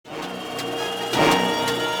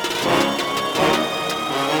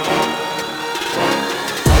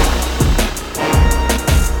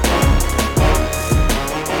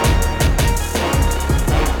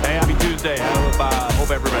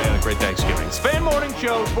Fan Morning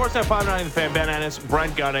Show, Sportsnet 590, The Fan, Ben Ennis,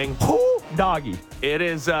 Brent Gunning. Whoo, doggy. It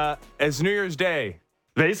is it's New Year's Day.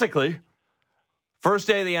 Basically. First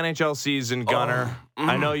day of the NHL season, Gunner.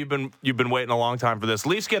 I know you've been waiting a long time for this.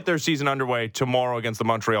 Leafs get their season underway tomorrow against the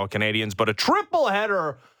Montreal Canadiens, but a triple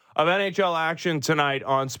header of NHL action tonight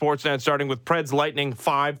on Sportsnet, starting with Preds Lightning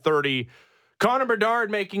 5:30. Connor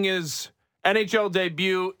Bedard making his NHL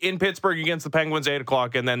debut in Pittsburgh against the Penguins 8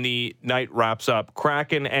 o'clock, and then the night wraps up.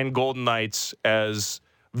 Kraken and Golden Knights as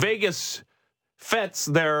Vegas fets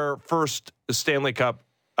their first Stanley Cup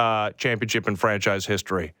championship in franchise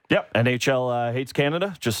history. Yep. NHL hates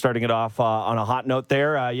Canada. Just starting it off on a hot note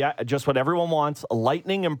there. Just what everyone wants,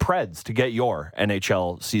 Lightning and Preds to get your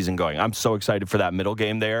NHL season going. I'm so excited for that middle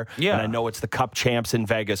game there. Yeah. And I know it's the Cup champs in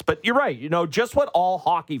Vegas. But you're right. Just what all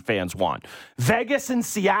hockey fans want. Vegas and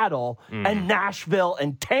Seattle and Nashville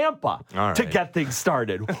and Tampa to get things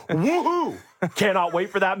started. Woohoo! Cannot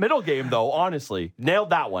wait for that middle game, though, honestly.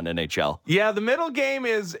 Nailed that one, NHL. Yeah, the middle game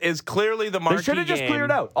is clearly the marquee game. They should have just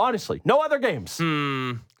cleared out, honestly. No other games.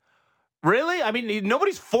 Really? I mean,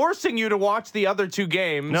 nobody's forcing you to watch the other two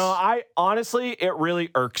games. No, honestly, it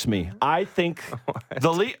really irks me. I think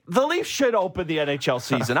the Leafs should open the NHL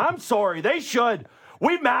season. I'm sorry. They should.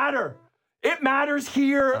 We matter. It matters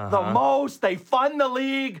here the most. They fund the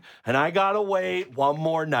league, and I got to wait one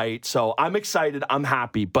more night. So I'm excited. I'm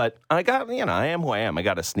happy. But I am who I am. I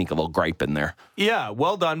got to sneak a little gripe in there. Yeah,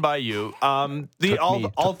 well done by you. Took me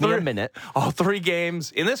a minute. All three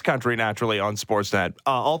games in this country, naturally, on Sportsnet.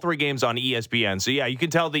 All three games on ESPN. So, yeah, you can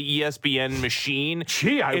tell the ESPN machine.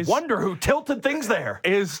 Gee, I wonder who tilted things there.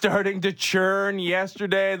 Is starting to churn.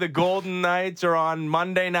 Yesterday, the Golden Knights are on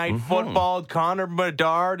Monday Night Football. Connor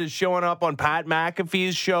Bedard is showing up on Pat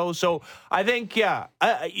McAfee's show. So I think,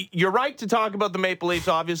 you're right to talk about the Maple Leafs,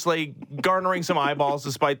 obviously garnering some eyeballs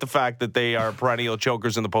despite the fact that they are perennial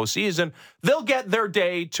chokers in the postseason. They'll get their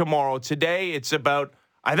day tomorrow. Today, it's about,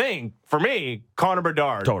 I think, for me, Connor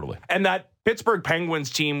Bedard. Totally. And that Pittsburgh Penguins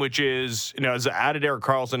team, which is, has added Erik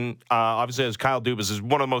Karlsson, obviously as Kyle Dubas, is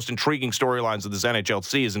one of the most intriguing storylines of this NHL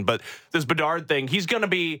season. But this Bedard thing, he's going to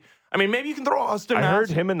be, maybe you can throw Austin I Matthews.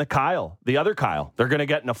 heard him and the other Kyle, they're going to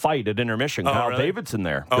get in a fight at intermission. Kyle really? Davidson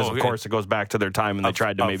there. Because, of course, it goes back to their time when they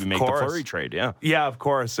tried to maybe make the Fleury trade. Yeah. Yeah, of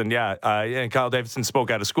course. And, Kyle Davidson spoke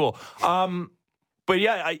out of school. But,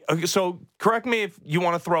 so correct me if you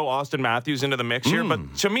want to throw Austin Matthews into the mix here.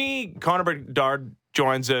 But to me, Connor Bedard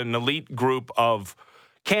joins an elite group of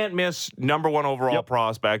can't-miss number one overall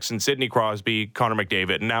prospects, and Sidney Crosby, Connor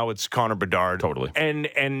McDavid, and now it's Connor Bedard. Totally.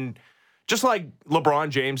 And just like LeBron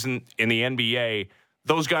James in the NBA,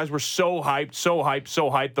 those guys were so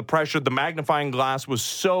hyped. The pressure, the magnifying glass was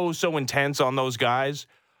so intense on those guys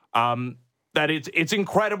that it's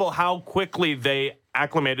incredible how quickly they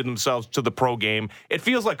acclimated themselves to the pro game. It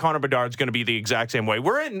feels like Connor Bedard's going to be the exact same way.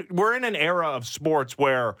 We're in an era of sports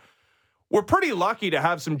where we're pretty lucky to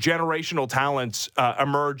have some generational talents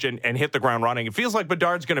emerge and hit the ground running. It feels like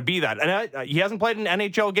Bedard's going to be that. And he hasn't played an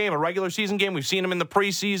NHL game, a regular season game. We've seen him in the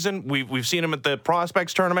preseason. We've seen him at the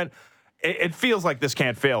Prospects tournament. It feels like this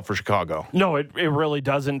can't fail for Chicago. No, it really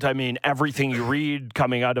doesn't. Everything you read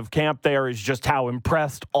coming out of camp there is just how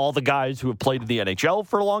impressed all the guys who have played in the NHL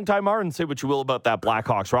for a long time are. And say what you will about that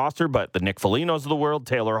Blackhawks roster, but the Nick Folignos of the world,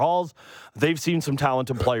 Taylor Halls, they've seen some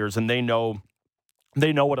talented players, and they know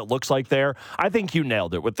what it looks like there. I think you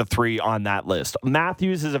nailed it with the three on that list.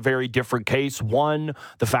 Matthews is a very different case. One,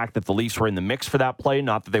 the fact that the Leafs were in the mix for that play,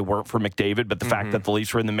 not that they weren't for McDavid, but the fact that the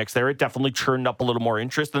Leafs were in the mix there, it definitely churned up a little more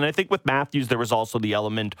interest. And I think with Matthews, there was also the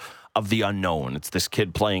element of the unknown. It's this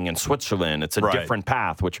kid playing in Switzerland. It's a different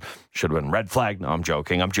path, which should have been red flag. No, I'm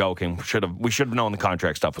joking. We should have known the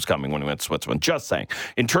contract stuff was coming when we went to Switzerland. Just saying.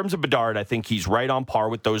 In terms of Bedard, I think he's right on par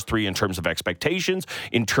with those three in terms of expectations,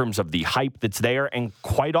 in terms of the hype that's there, and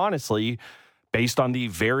quite honestly, based on the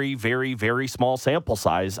very, very, very small sample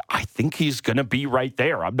size, I think he's going to be right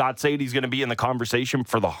there. I'm not saying he's going to be in the conversation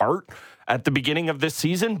for the Hart at the beginning of this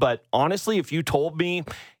season, but honestly, if you told me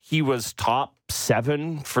he was top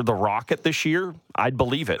 7 for the Rocket this year, I'd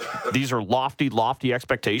believe it. These are lofty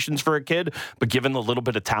expectations for a kid, but given the little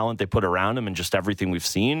bit of talent they put around him and just everything we've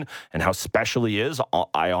seen and how special he is,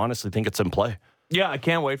 I honestly think it's in play. Yeah, I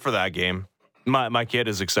can't wait for that game. My kid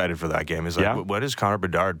is excited for that game. He's like, What does Connor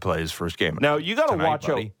Bedard play his first game? Now you got to watch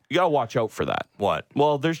out. You got to watch out for that. What?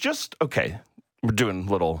 Well, there's just we're doing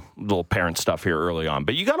little parent stuff here early on,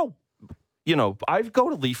 but you got to, I go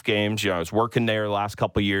to Leaf games. I was working there the last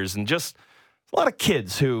couple of years, and just a lot of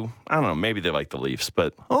kids who, I don't know, maybe they like the Leafs,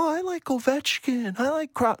 but I like Ovechkin. I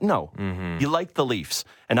like No, you like the Leafs,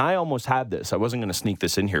 and I almost had this. I wasn't going to sneak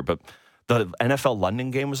this in here, but the NFL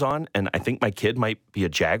London game was on, and I think my kid might be a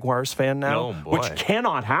Jaguars fan now, Oh, boy. which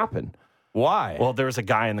cannot happen. Why? Well, there was a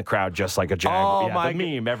guy in the crowd just like a Jaguar. Oh, The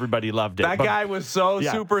meme, everybody loved it. That guy was so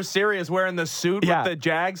super serious wearing the suit with the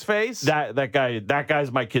Jags face. That guy's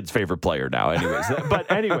my kid's favorite player now.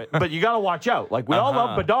 Anyways, but you got to watch out. Like we all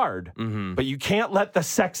love Bedard, but you can't let the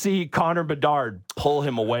sexy Connor Bedard pull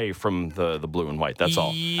him away from the blue and white. That's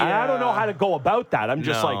all. Yeah. And I don't know how to go about that. I'm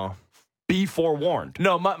just like, be forewarned.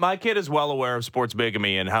 No, my kid is well aware of sports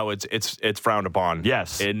bigamy and how it's frowned upon.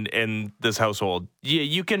 Yes, in this household,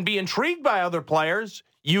 you can be intrigued by other players.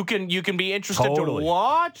 You can be interested to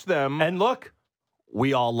watch them. And look,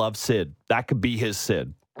 we all love Sid. That could be his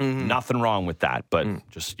Sid. Nothing wrong with that, but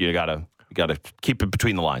just you gotta keep it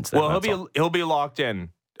between the lines. There. Well, he'll be locked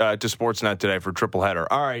in to Sportsnet today for triple header.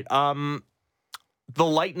 All right, the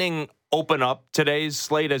Lightning open up today's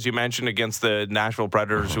slate, as you mentioned, against the Nashville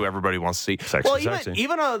Predators, who everybody wants to see. Sexy.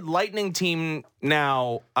 Even a Lightning team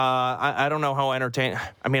now, I don't know how entertaining.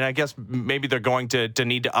 I mean, I guess maybe they're going to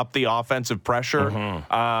need to up the offensive pressure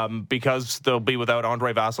because they'll be without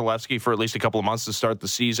Andrei Vasilevsky for at least a couple of months to start the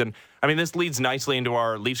season. I mean, this leads nicely into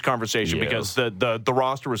our Leafs conversation because the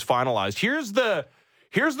roster was finalized. Here's the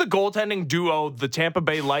goaltending duo the Tampa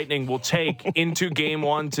Bay Lightning will take into Game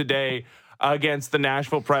 1 today against the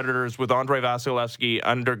Nashville Predators, with Andrei Vasilevsky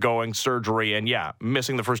undergoing surgery and,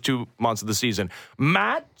 missing the first 2 months of the season.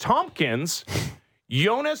 Matt Tompkins,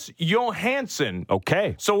 Jonas Johansson.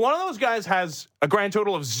 Okay. So one of those guys has a grand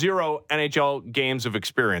total of 0 NHL games of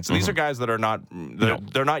experience. These are guys that are not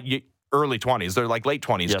they're not early 20s. They're like late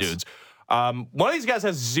 20s dudes. One of these guys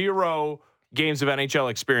has 0 games of NHL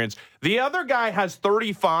experience. The other guy has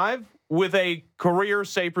 35 with a career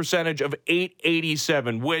save percentage of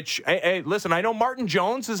 .887, which, hey, listen, I know Martin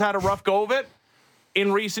Jones has had a rough go of it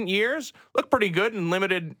in recent years. Looked pretty good in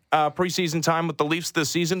limited preseason time with the Leafs this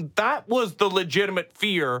season. That was the legitimate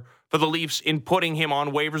fear for the Leafs in putting him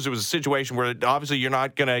on waivers. It was a situation where obviously you're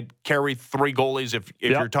not going to carry 3 goalies if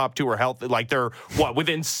your top 2 are healthy. Like they're,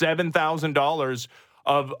 within $7,000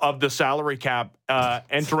 of the salary cap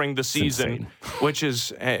entering the season, which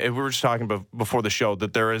is, we were just talking about before the show,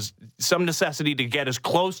 that there is some necessity to get as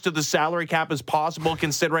close to the salary cap as possible,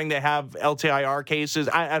 considering they have LTIR cases.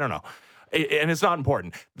 I don't know. And it's not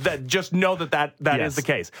important. That just know that is the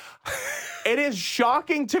case. It is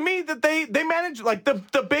shocking to me that they managed, like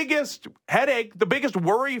the biggest headache, the biggest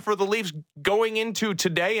worry for the Leafs going into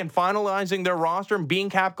today and finalizing their roster and being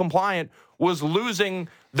cap compliant was losing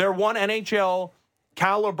their one NHL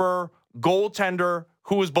caliber goaltender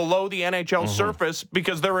who was below the NHL surface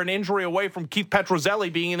because they're an injury away from Keith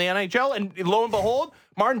Petruzzelli being in the NHL. And lo and behold,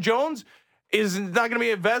 Martin Jones is not going to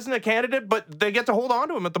be a Vezina candidate, but they get to hold on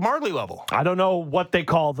to him at the Marley level. I don't know what they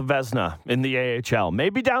call the Vezina in the AHL.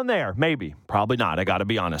 Maybe down there. Maybe. Probably not. I got to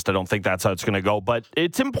be honest. I don't think that's how it's going to go. But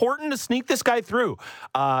it's important to sneak this guy through.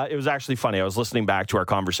 It was actually funny. I was listening back to our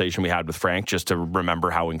conversation we had with Frank just to remember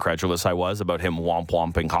how incredulous I was about him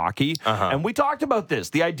womp-womping hockey. And we talked about this.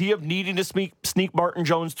 The idea of needing to sneak Martin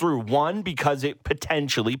Jones through. One, because it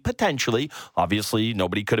potentially, obviously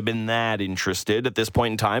nobody could have been that interested at this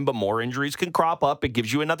point in time, but more injuries can crop up. It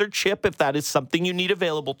gives you another chip if that is something you need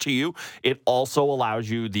available to you. It also allows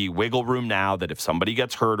you the wiggle room now that if somebody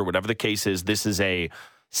gets hurt or whatever the case is, this is a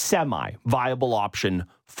semi-viable option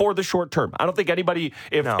for the short term. I don't think anybody,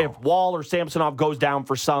 if Wall or Samsonov goes down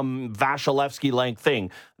for some Vasilevsky-length thing,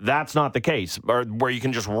 that's not the case, or where you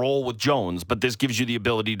can just roll with Jones. But this gives you the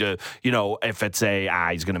ability to, if it's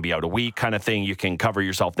he's going to be out a week kind of thing, you can cover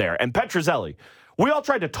yourself there. And Petruzzelli, we all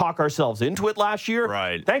tried to talk ourselves into it last year.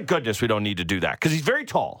 Right. Thank goodness we don't need to do that because he's very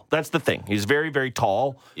tall. That's the thing. He's very, very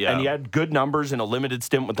tall. Yeah. And he had good numbers in a limited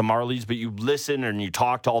stint with the Marlies, but you listen and you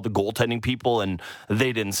talk to all the goaltending people, and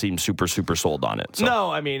they didn't seem super, super sold on it. So.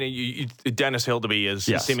 No, I mean, Dennis Hildeby has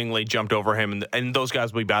seemingly jumped over him, and those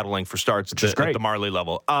guys will be battling for starts at the Marley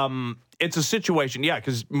level. It's a situation,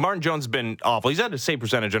 because Martin Jones has been awful. He's had a save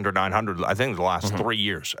percentage under 900, I think, the last 3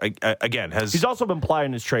 years. He's also been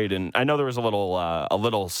plying his trade, and I know there was a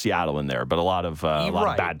little Seattle in there, but a lot of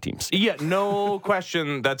bad teams. Yeah, no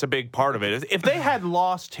question, that's a big part of it. If they had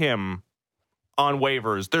lost him on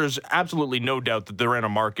waivers, there's absolutely no doubt that they're in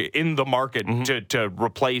the market to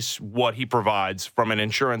replace what he provides from an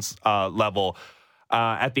insurance level.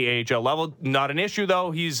 At the AHL level, not an issue,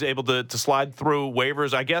 though. He's able to slide through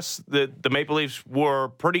waivers. I guess the Maple Leafs were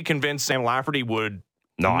pretty convinced Sam Lafferty would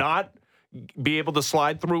not be able to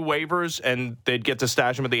slide through waivers, and they'd get to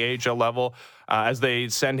stash him at the AHL level as they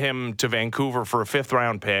send him to Vancouver for a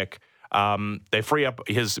 5th-round pick. They free up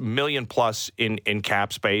his $1 million plus in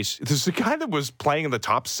cap space. This is a guy that was playing in the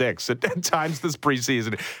top 6 at times this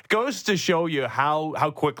preseason. It goes to show you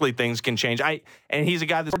how quickly things can change. And he's a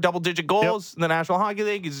guy that's double-digit goals in the National Hockey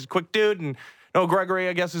League. He's a quick dude, and Gregory,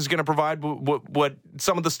 I guess, is going to provide what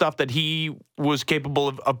some of the stuff that he was capable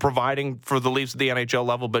of providing for the Leafs at the NHL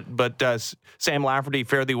level. But Sam Lafferty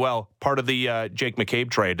fared thee well, part of the Jake McCabe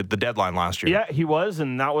trade at the deadline last year. Yeah, he was,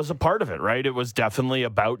 and that was a part of it, right? It was definitely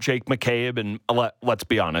about Jake McCabe, and let's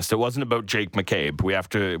be honest, it wasn't about Jake McCabe. We have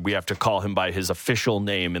to call him by his official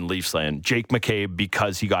name in Leafs land, Jake McCabe,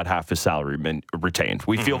 because he got half his salary retained.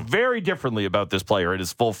 We feel very differently about this player at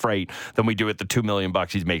his full freight than we do at the $2 million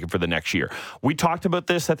he's making for the next year. We talked about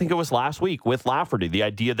this, I think it was last week, with Lafferty, the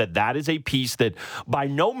idea that is a piece that by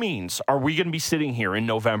no means are we going to be sitting here in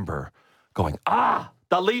November going,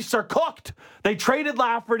 the Leafs are cooked. They traded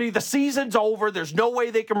Lafferty. The season's over. There's no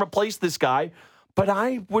way they can replace this guy. But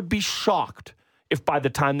I would be shocked if by the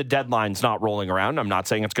time the deadline's not rolling around, I'm not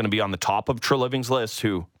saying it's going to be on the top of Treliving's list,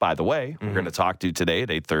 who, by the way, we're going to talk to today at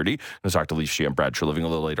 8:30. I'm going to talk to Leafs GM Brad Treliving a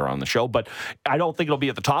little later on the show. But I don't think it'll be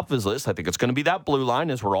at the top of his list. I think it's going to be that blue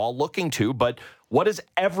line, as we're all looking to. But what does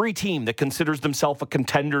every team that considers themselves a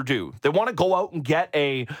contender do? They want to go out and get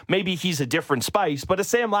maybe he's a different spice, but a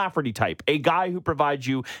Sam Lafferty type, a guy who provides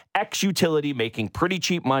you X utility, making pretty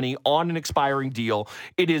cheap money on an expiring deal.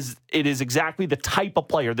 It is exactly the type of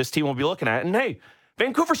player this team will be looking at. And hey,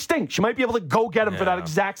 Vancouver stinks. You might be able to go get him for that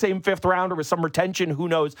exact same 5th rounder with some retention. Who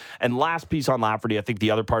knows? And last piece on Lafferty, I think the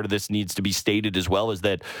other part of this needs to be stated as well, is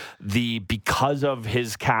that because of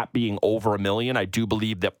his cap being over $1 million, I do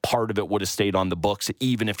believe that part of it would have stayed on the books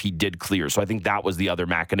even if he did clear. So I think that was the other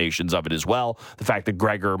machinations of it as well. The fact that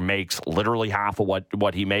Gregor makes literally half of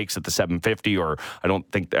what he makes at the $750, or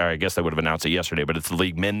I guess they would have announced it yesterday, but it's the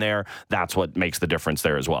league min there. That's what makes the difference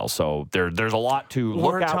there as well. So there's a lot to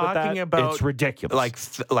look at with that. It's ridiculous.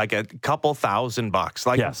 Like a couple $1,000.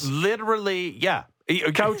 Like, yes. Literally, yeah.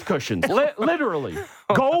 Couch cushions. Literally.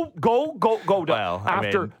 Go. Well,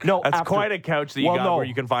 that's quite a couch that you got where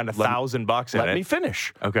you can find $1,000 in it. Let me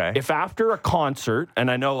finish. Okay. If after a concert,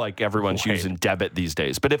 and I know like everyone's using debit these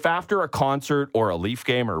days, but if after a concert or a Leaf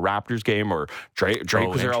game or a Raptors game or Drake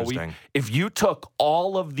was there all week, if you took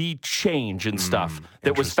all of the change and stuff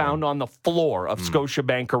that was found on the floor of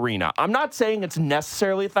Scotiabank Arena, I'm not saying it's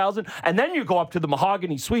necessarily $1,000, and then you go up to the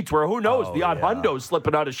Mahogany Suites where who knows, the odd hundo's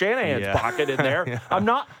slipping out of Shanahan's pocket in there.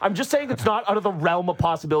 I'm just saying it's not out of the realm of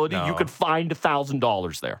possibility. No. You could find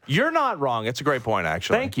 $1,000 there. You're not wrong. It's a great point,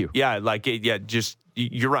 actually. Thank you. Yeah,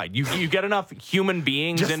 you're right. You get enough human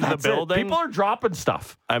beings into the building. People are dropping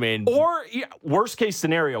stuff. I mean, or worst case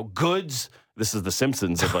scenario, goods. This is The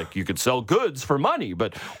Simpsons of like you could sell goods for money,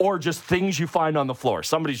 or just things you find on the floor.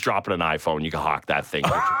 Somebody's dropping an iPhone, you can hawk that thing,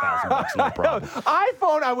 get your $1,000, no problem.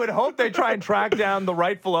 iPhone, I would hope they try and track down the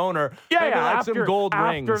rightful owner. After some gold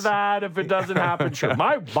rings. After that, if it doesn't happen, sure.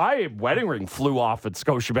 My wedding ring flew off at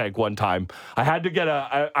Scotiabank one time. I had to get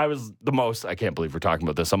I was the most. I can't believe we're talking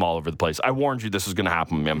about this. I'm all over the place. I warned you this was going to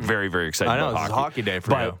happen. I'm very, very excited. I know about this is hockey day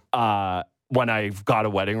for you. When I got a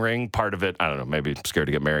wedding ring, part of it, I don't know, maybe I'm scared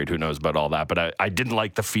to get married, who knows about all that, but I didn't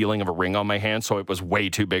like the feeling of a ring on my hand, so it was way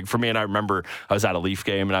too big for me. And I remember I was at a Leaf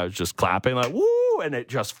game and I was just clapping like, woo, and it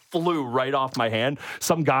just flew right off my hand.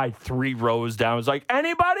 Some guy 3 rows down was like,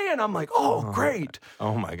 anybody? And I'm like, oh, great.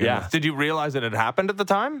 Oh my goodness. Yeah. Did you realize that it happened at the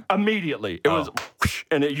time? Immediately. It was,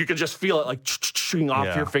 and you could just feel it like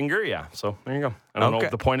off your finger. Yeah, so there you go. I don't know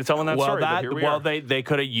the point of telling that story, but here we are. They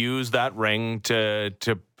could have used that ring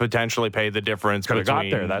to potentially pay the difference between... Could have got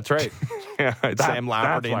there, that's right. Sam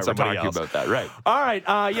Lafferty and somebody else. About that, right. All right,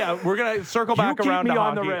 we're going to circle back around to hockey. You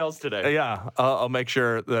keep me on the rails today. Yeah, I'll make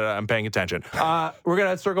sure that I'm paying attention. We're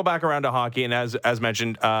going to circle back around to hockey, and as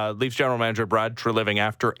mentioned, Leafs General Manager Brad Treliving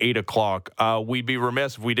after 8 o'clock. We'd be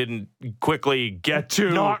remiss if we didn't quickly get to...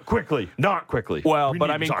 Not quickly. Well,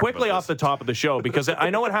 but I mean quickly off the top of the show, because I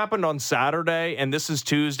know it happened on Saturday, and this is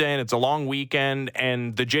Tuesday, and it's a long weekend,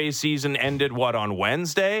 and the Jays season ended, on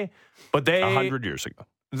Wednesday? But 100 years ago.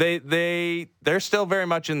 They're still very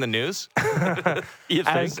much in the news. You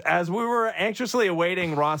think? As we were anxiously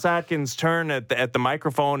awaiting Ross Atkins' turn at the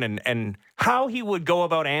microphone and how he would go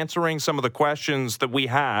about answering some of the questions that we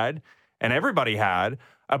had and everybody had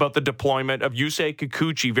about the deployment of Yusei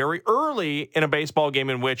Kikuchi very early in a baseball game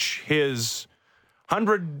in which his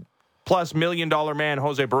 $100+ million man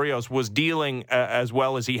Jose Barrios was dealing as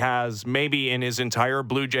well as he has maybe in his entire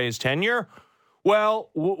Blue Jays tenure. Well,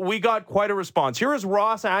 we got quite a response. Here is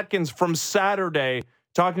Ross Atkins from Saturday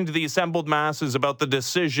talking to the assembled masses about the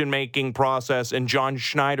decision-making process and John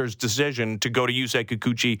Schneider's decision to go to Yusei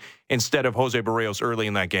Kikuchi instead of Jose Barrios early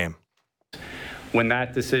in that game. When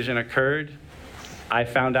that decision occurred, I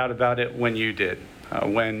found out about it when you did.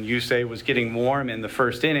 When Yusei was getting warm in the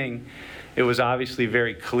first inning, it was obviously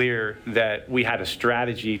very clear that we had a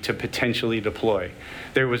strategy to potentially deploy.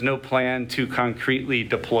 There was no plan to concretely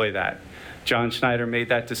deploy that. John Schneider made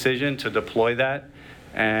that decision to deploy that,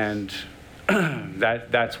 and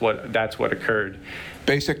that's what occurred.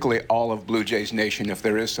 Basically, all of Blue Jays Nation, if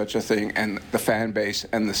there is such a thing, and the fan base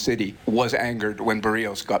and the city was angered when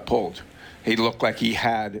Barrios got pulled. He looked like he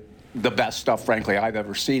had the best stuff, frankly, I've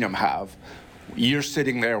ever seen him have. You're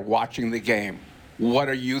sitting there watching the game. What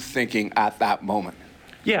are you thinking at that moment?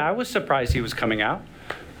 Yeah, I was surprised he was coming out.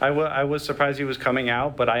 I was surprised he was coming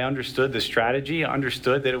out, but I understood the strategy,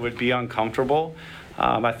 understood that it would be uncomfortable.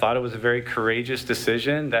 I thought it was a very courageous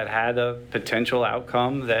decision that had a potential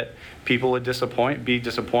outcome that people would be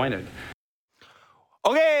disappointed.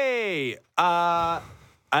 Okay.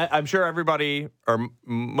 I'm sure everybody or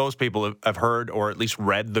most people have heard or at least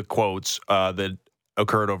read the quotes that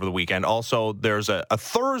occurred over the weekend. Also, there's a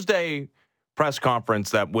Thursday press conference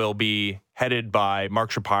that will be headed by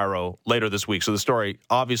Mark Shapiro later this week. So the story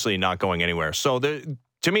obviously not going anywhere. So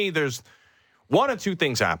to me, there's one of two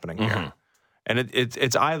things happening here. And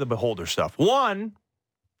it's eye of the beholder stuff. One,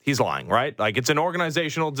 he's lying, right? Like, it's an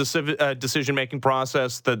organizational decision-making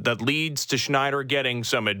process that leads to Schneider getting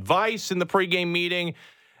some advice in the pregame meeting,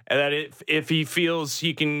 and that if he feels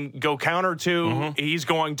he can go counter to, he's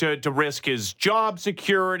going to risk his job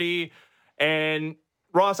security. And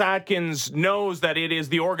Ross Atkins knows that it is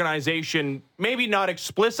the organization maybe not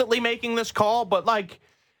explicitly making this call, but like,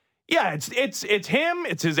 yeah, it's him,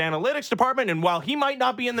 it's his analytics department, and while he might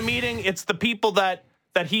not be in the meeting, it's the people that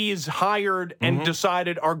he's hired and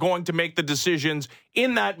decided are going to make the decisions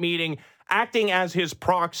in that meeting, acting as his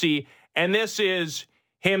proxy. And this is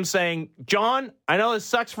him saying, John, I know this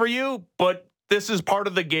sucks for you, but this is part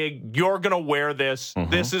of the gig. You're going to wear this.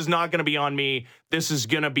 This is not going to be on me. This is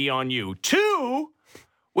going to be on you. Two,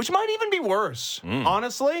 which might even be worse,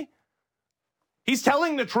 honestly, he's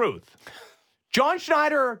telling the truth. John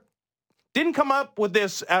Schneider didn't come up with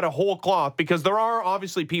this at a whole cloth, because there are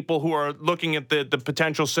obviously people who are looking at the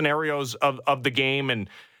potential scenarios of the game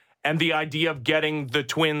and the idea of getting the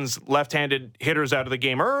Twins left-handed hitters out of the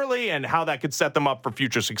game early and how that could set them up for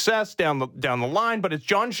future success down the line. But it's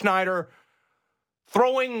John Schneider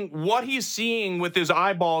throwing what he's seeing with his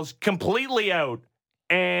eyeballs completely out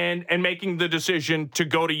and making the decision to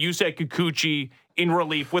go to Yusei Kikuchi in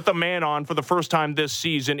relief with a man on for the first time this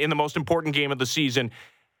season in the most important game of the season.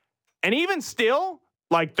 And even still,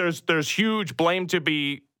 like, there's huge blame to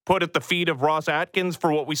be put at the feet of Ross Atkins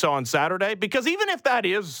for what we saw on Saturday, because even if that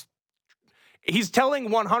is, he's telling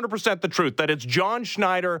 100% the truth, that it's John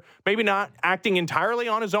Schneider, maybe not acting entirely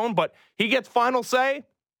on his own, but he gets final say,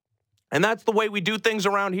 and that's the way we do things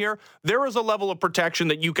around here. There is a level of protection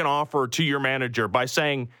that you can offer to your manager by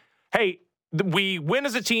saying, hey, we win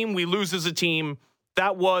as a team, we lose as a team.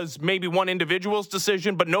 That was maybe one individual's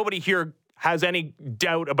decision, but nobody here has any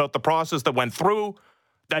doubt about the process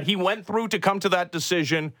that he went through to come to that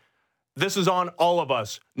decision. This is on all of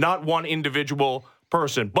us, not one individual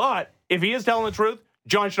person. But if he is telling the truth,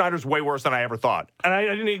 John Schneider's way worse than I ever thought. And I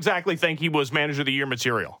didn't exactly think he was manager of the year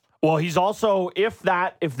material. Well, he's also, if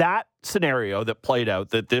that scenario that played out,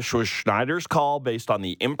 that this was Schneider's call based on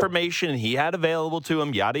the information he had available to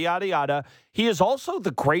him, yada, yada, yada, he is also the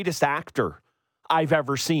greatest actor I've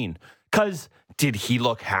ever seen. Because did he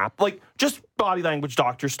look happy? Like, just body language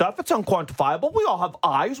doctor stuff. It's unquantifiable. We all have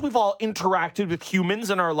eyes. We've all interacted with humans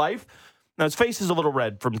in our life. Now, his face is a little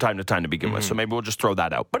red from time to time to begin with, so maybe we'll just throw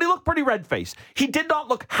that out. But he looked pretty red-faced. He did not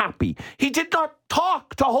look happy. He did not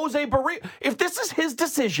talk to Jose Barrios. If this is his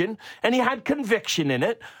decision and he had conviction in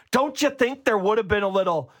it, don't you think there would have been a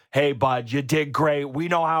little, hey, bud, you did great. We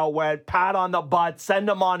know how it went. Pat on the butt. Send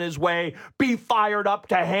him on his way. Be fired up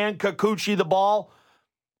to hand Kikuchi the ball.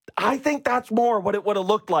 I think that's more what it would have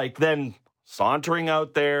looked like than sauntering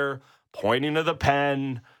out there, pointing to the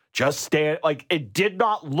pen, just stand. Like, it did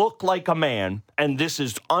not look like a man, and this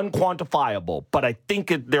is unquantifiable, but I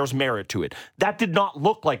think there's merit to it. That did not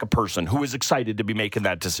look like a person who was excited to be making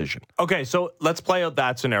that decision. Okay, so let's play out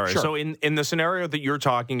that scenario. Sure. So in the scenario that you're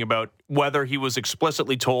talking about, whether he was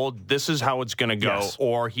explicitly told this is how it's going to go, Yes.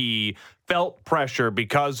 or he felt pressure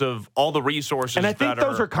because of all the resources. And I think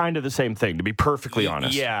those are kind of the same thing, to be perfectly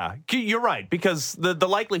honest. Yeah, you're right, because the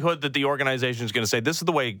likelihood that the organization is going to say this is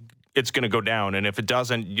the way it's going to go down, and if it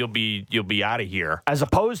doesn't, you'll be out of here. As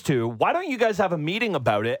opposed to, why don't you guys have a meeting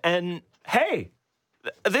about it? And hey,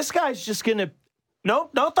 this guy's just going to, no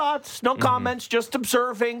thoughts, no comments, just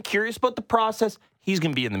observing, curious about the process. He's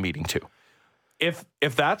going to be in the meeting too. If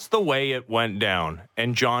that's the way it went down,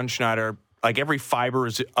 and John Schneider every fiber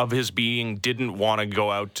of his being didn't want to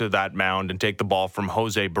go out to that mound and take the ball from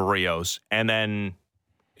Jose Barrios. And then,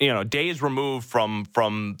 days removed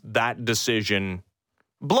from that decision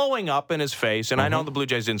blowing up in his face. And I know the Blue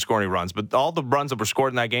Jays didn't score any runs, but all the runs that were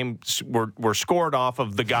scored in that game were scored off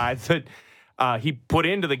of the guy that he put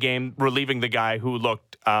into the game, relieving the guy who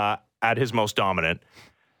looked at his most dominant.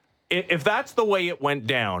 If that's the way it went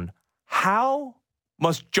down, how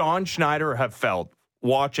must John Schneider have felt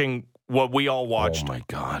watching what we all watched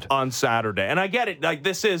on Saturday? And I get it. Like,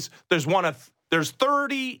 there's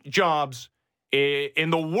 30 jobs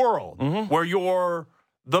in the world where you're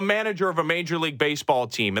the manager of a Major League Baseball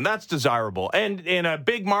team, and that's desirable. And in a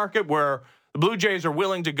big market where the Blue Jays are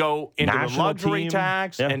willing to go into a luxury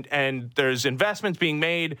tax, and there's investments being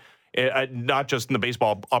made, not just in the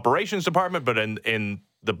baseball operations department, but in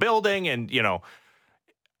the building. And,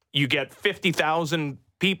 you get 50,000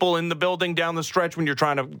 people in the building down the stretch when you're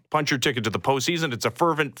trying to punch your ticket to the postseason. It's a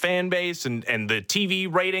fervent fan base, and the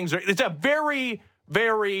TV ratings. It's a very,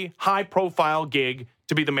 very high-profile gig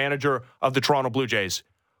to be the manager of the Toronto Blue Jays.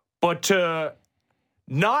 But to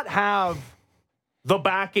not have the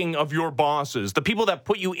backing of your bosses, the people that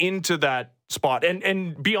put you into that spot,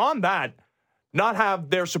 and beyond that, not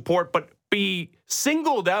have their support, but be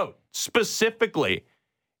singled out specifically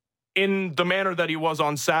in the manner that he was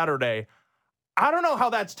on Saturday, I don't know how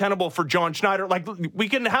that's tenable for John Schneider. Like, we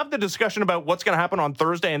can have the discussion about what's going to happen on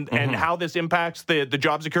Thursday and how this impacts the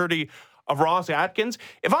job security of Ross Atkins.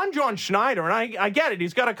 If I'm John Schneider, and I get it,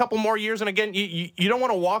 he's got a couple more years, and again, you don't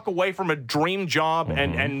want to walk away from a dream job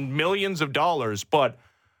and millions of dollars, but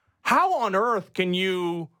how on earth can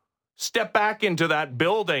you step back into that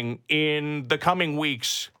building in the coming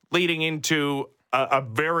weeks leading into a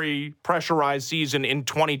very pressurized season in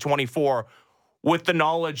 2024 with the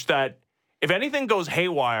knowledge that if anything goes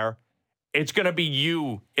haywire, it's going to be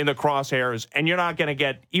you in the crosshairs, and you're not going to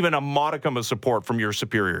get even a modicum of support from your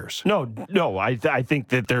superiors? No, I think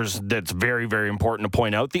that that's very, very important to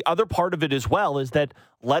point out. The other part of it as well is that,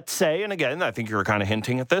 let's say, and again, I think you're kind of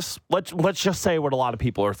hinting at this, let's just say what a lot of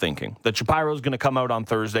people are thinking, that Shapiro is going to come out on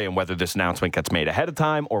Thursday, and whether this announcement gets made ahead of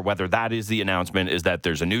time or whether that is the announcement, is that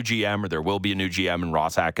there's a new GM or there will be a new GM and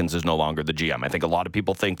Ross Atkins is no longer the GM. I think a lot of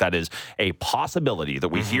people think that is a possibility, that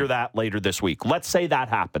we hear that later this week. Let's say that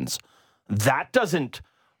happens. That doesn't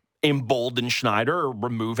embolden Schneider or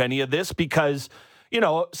remove any of this because,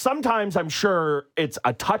 sometimes I'm sure it's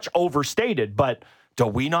a touch overstated, but do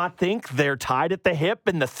we not think they're tied at the hip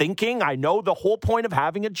in the thinking? I know the whole point of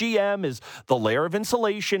having a GM is the layer of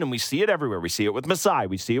insulation, and we see it everywhere. We see it with Masai.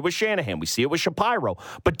 We see it with Shanahan. We see it with Shapiro.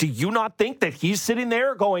 But do you not think that he's sitting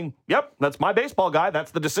there going, yep, that's my baseball guy.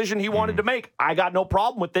 That's the decision he wanted to make. I got no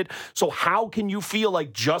problem with it. So how can you feel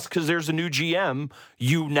like just because there's a new GM,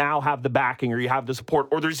 you now have the backing or you have the support,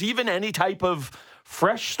 or there's even any type of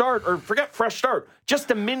fresh start, or forget fresh start, just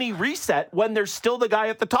a mini reset when there's still the guy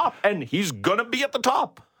at the top, and he's going to be at the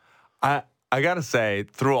top? I got to say,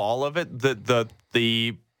 through all of it,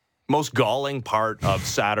 the most galling part of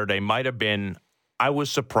Saturday might have been I was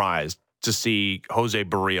surprised to see Jose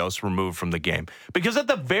Barrios removed from the game. Because at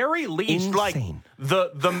the very least, insane.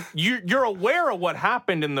 You're aware of what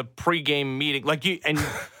happened in the pregame meeting.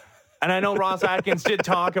 And I know Ross Atkins did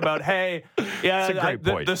talk about, hey, yeah,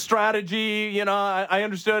 the strategy, I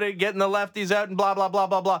understood it, getting the lefties out and blah, blah, blah,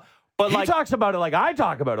 blah, blah. But he talks about it like I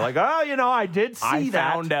talk about it. Like, I did see that.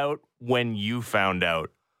 I found out when you found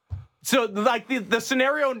out. So, the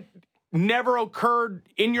scenario never occurred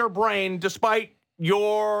in your brain despite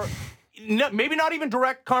your maybe not even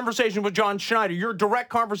direct conversation with John Schneider, your direct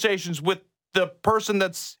conversations with the person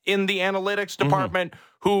that's in the analytics department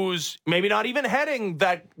who's maybe not even heading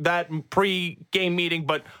that pre-game meeting,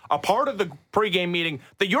 but a part of the pre-game meeting,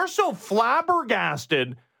 that you're so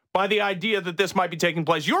flabbergasted by the idea that this might be taking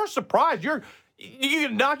place. You're surprised. You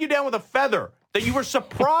can knock you down with a feather that you were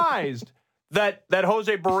surprised that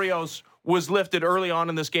Jose Barrios was lifted early on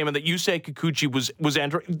in this game and that Yusei Kikuchi was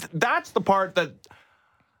entering. That's the part that,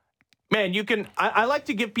 man, I like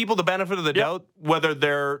to give people the benefit of the doubt,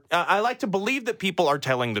 whether I like to believe that people are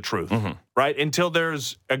telling the truth, right? Until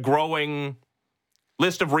there's a growing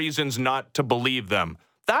list of reasons not to believe them.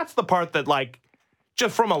 That's the part that,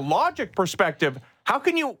 just from a logic perspective, how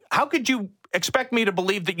could you expect me to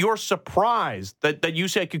believe that you're surprised that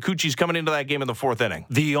Yusei Kikuchi's coming into that game in the fourth inning?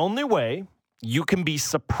 The only way you can be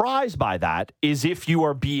surprised by that is if you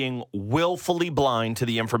are being willfully blind to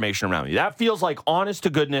the information around you. That feels like honest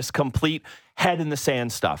to goodness, complete head in the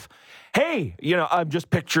sand stuff. hey, I'm just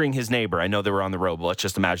picturing his neighbor. I know they were on the road, but let's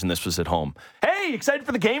just imagine this was at home. Hey, excited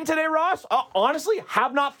for the game today, Ross? Honestly,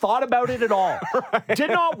 have not thought about it at all. Right. Did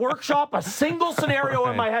not workshop a single scenario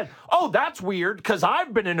in my head. Oh, that's weird, because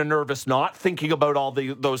I've been in a nervous knot thinking about all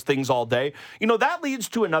those things all day. That leads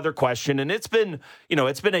to another question, and it's been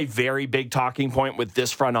a very big talking point with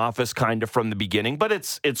this front office kind of from the beginning, but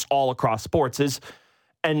it's all across sports.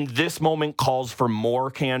 And this moment calls for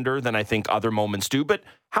more candor than I think other moments do. But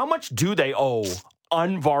how much do they owe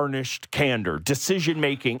unvarnished candor,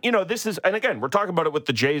 decision-making? This is, and again, we're talking about it with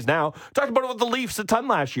the Jays now. Talking about it with the Leafs a ton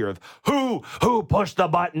last year of who pushed the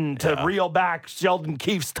button to reel back Sheldon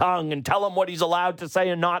Keefe's tongue and tell him what he's allowed to say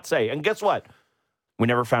and not say. And guess what? We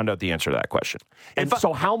never found out the answer to that question. And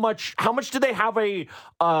so how much do they have a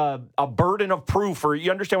burden of proof? Or you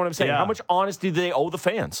understand what I'm saying? Yeah. How much honesty do they owe the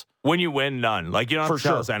fans? When you win, none. Like, you don't have to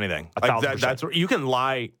tell us anything. That's you can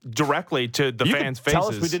lie directly to the fans' faces. Tell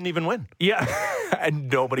us we didn't even win. Yeah, and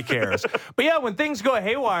nobody cares. But yeah, when things go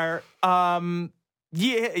haywire, there's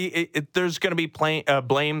going to be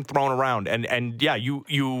blame thrown around, and yeah,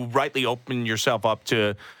 you rightly open yourself up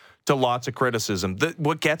to lots of criticism.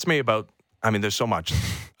 What gets me about, there's so much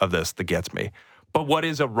of this that gets me. But what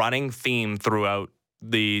is a running theme throughout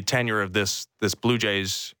the tenure of this Blue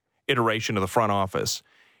Jays iteration of the front office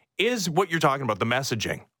is what you're talking about, the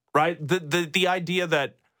messaging, right? The idea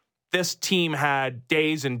that this team had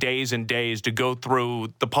days and days and days to go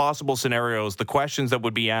through the possible scenarios, the questions that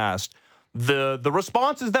would be asked, the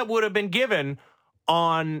responses that would have been given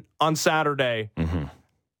on Saturday. Mm-hmm.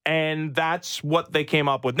 And that's what they came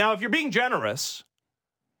up with. Now, if you're being generous,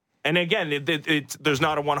 and again, there's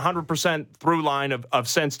not a 100% through line of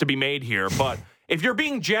sense to be made here, but if you're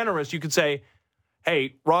being generous, you could say,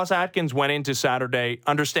 hey, Ross Atkins went into Saturday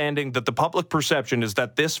understanding that the public perception is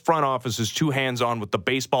that this front office is too hands-on with the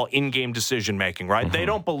baseball in-game decision-making, right? Mm-hmm. They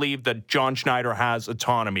don't believe that John Schneider has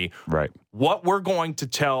autonomy. Right. What we're going to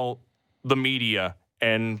tell the media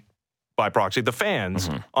and, by proxy, the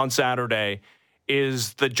fans on Saturday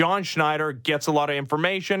is that John Schneider gets a lot of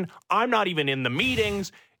information. I'm not even in the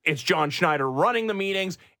meetings. It's John Schneider running the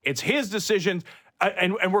meetings. It's his decisions.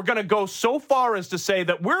 And we're going to go so far as to say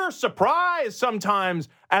that we're surprised sometimes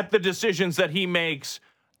at the decisions that he makes,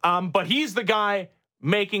 but he's the guy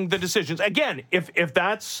making the decisions. Again, if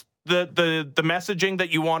that's the messaging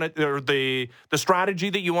that you want to, or the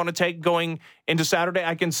strategy that you want to take going into Saturday,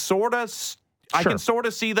 I can sort of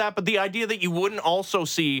see that. But the idea that you wouldn't also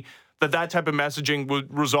see that type of messaging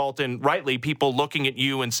would result in, rightly, people looking at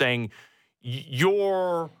you and saying,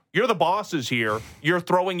 you're the bosses here. You're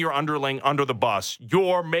throwing your underling under the bus.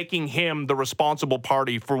 You're making him the responsible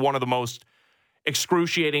party for one of the most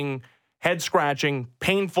excruciating, head-scratching,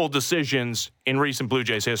 painful decisions in recent Blue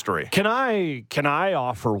Jays history. Can I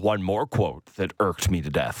offer one more quote that irked me to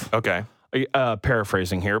death? Okay.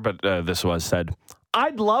 Paraphrasing here, but this was said.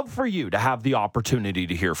 I'd love for you to have the opportunity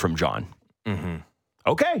to hear from John. Mm-hmm.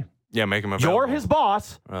 Okay. Yeah, make him available. You're his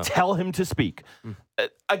boss. Oh. Tell him to speak.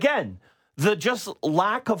 Again, the just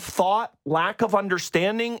lack of thought, lack of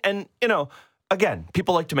understanding. And, again,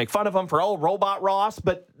 people like to make fun of him for, Robot Ross.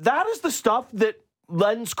 But that is the stuff that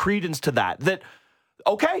lends credence to that,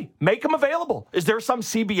 okay, make him available. Is there some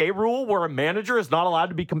CBA rule where a manager is not allowed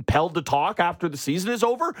to be compelled to talk after the season is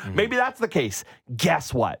over? Mm-hmm. Maybe that's the case.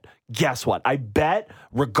 Guess what? I bet,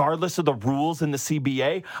 regardless of the rules in the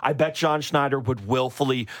CBA, I bet John Schneider would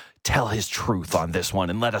willfully tell his truth on this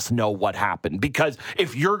one and let us know what happened. Because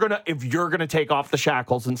if you're gonna take off the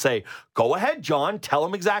shackles and say, go ahead, John, tell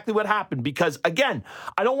him exactly what happened. Because again,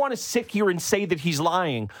 I don't want to sit here and say that he's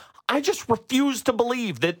lying. I just refuse to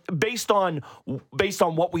believe that based on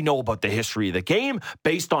what we know about the history of the game,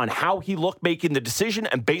 based on how he looked making the decision,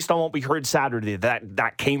 and based on what we heard Saturday,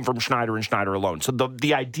 that came from Schneider and Schneider alone. So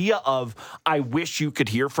the idea of, I wish you could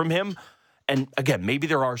hear from him, and again, maybe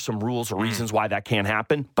there are some rules or reasons why that can't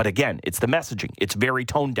happen, but again, it's the messaging. It's very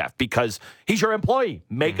tone deaf because he's your employee.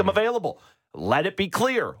 Make him available. Let it be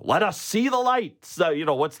clear. Let us see the light. So,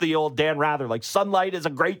 what's the old Dan Rather? Like, sunlight is a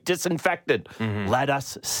great disinfectant. Mm-hmm. Let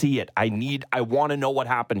us see it. I want to know what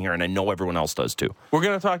happened here, and I know everyone else does too. We're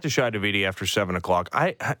going to talk to Shai Davidi after 7 o'clock.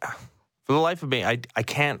 I for the life of me, I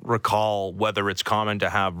can't recall whether it's common to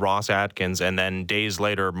have Ross Atkins and then days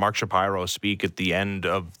later Mark Shapiro speak at the end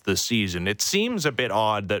of the season. It seems a bit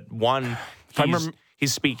odd that, one,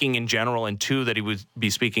 he's speaking in general, and two, that he would be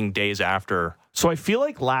speaking days after. So I feel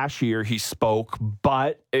like last year he spoke,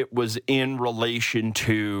 but it was in relation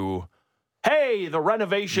to, hey, the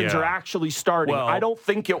renovations are actually starting. Well, I don't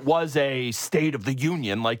think it was a State of the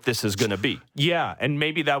Union like this is going to be. Yeah, and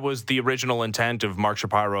maybe that was the original intent of Mark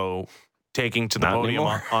Shapiro taking to the Not podium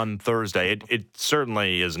anymore. on Thursday. It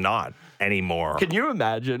certainly is not anymore. Can you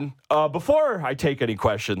imagine? Before I take any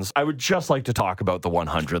questions, I would just like to talk about the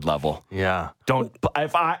 100 level. Yeah. Don't.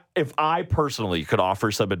 If I personally could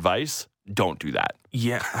offer some advice, don't do that.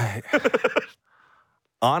 Yeah.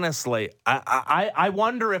 Honestly, I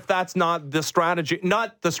wonder if that's not the strategy,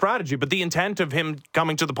 but the intent of him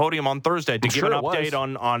coming to the podium on Thursday to give an update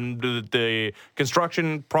on the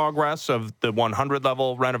construction progress of the 100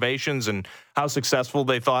 level renovations and how successful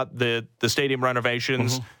they thought the stadium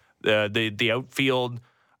renovations, the outfield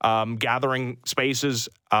gathering spaces,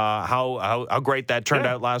 how great that turned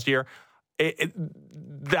out last year.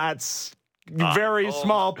 That's very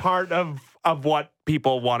small part of what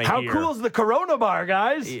people want to hear. How cool is the Corona bar,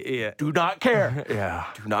 guys? Yeah. Do not care. Yeah.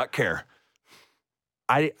 Do not care.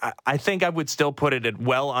 I think I would still put it at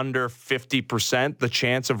well under 50%, the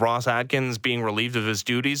chance of Ross Atkins being relieved of his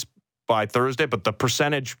duties by Thursday, but the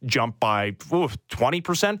percentage jumped by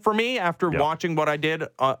 20% for me after watching what I did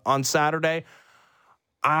on Saturday.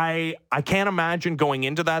 I can't imagine going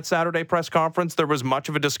into that Saturday press conference, there was much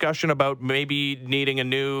of a discussion about maybe needing a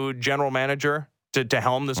new general manager to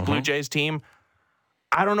helm this Blue Jays team.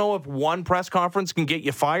 I don't know if one press conference can get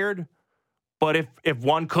you fired, but if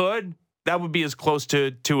one could, that would be as close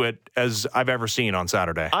to it as I've ever seen on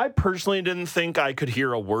Saturday. I personally didn't think I could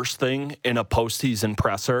hear a worse thing in a postseason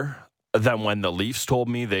presser than when the Leafs told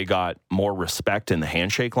me they got more respect in the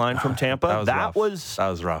handshake line from Tampa. That was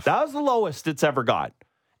rough. That was the lowest it's ever got.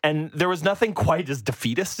 And there was nothing quite as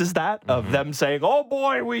defeatist as that, of them saying, oh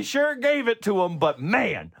boy, we sure gave it to them, but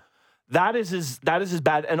man, that is as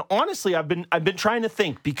bad. And honestly, I've been trying to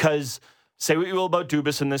think, because say what you will about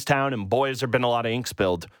Dubas in this town, and boy, has there been a lot of ink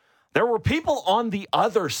spilled. There were people on the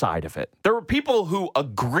other side of it. There were people who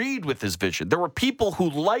agreed with his vision. There were people who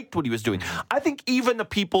liked what he was doing. I think even the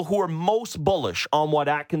people who are most bullish on what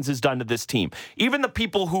Atkins has done to this team, even the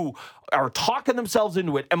people who are talking themselves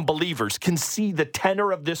into it and believers, can see the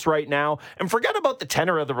tenor of this right now. And forget about the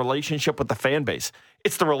tenor of the relationship with the fan base.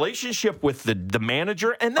 It's the relationship with the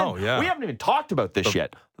manager. And then we haven't even talked about this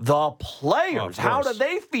yet. The players. How do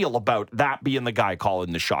they feel about that being the guy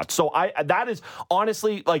calling the shots? So that is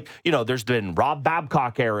honestly, like, there's been Rob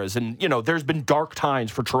Babcock eras, and, there's been dark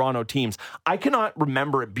times for Toronto teams. I cannot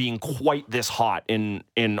remember it being quite this hot in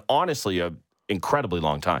honestly a incredibly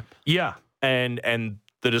long time. Yeah. And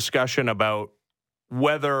the discussion about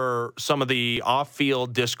whether some of the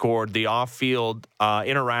off-field discord, the off-field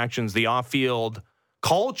interactions, the off-field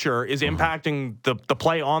culture is impacting the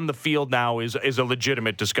play on the field now is a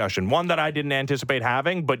legitimate discussion. One that I didn't anticipate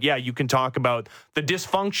having, but yeah, you can talk about the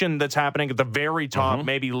dysfunction that's happening at the very top,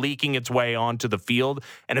 maybe leaking its way onto the field,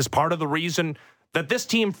 and is part of the reason that this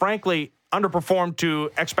team, frankly, underperformed to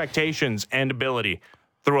expectations and ability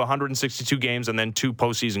through 162 games and then 2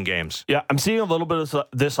 postseason games. Yeah, I'm seeing a little bit of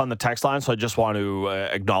this on the text line, so I just want to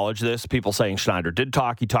acknowledge this. People saying Schneider did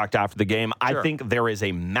talk. He talked after the game. Sure. I think there is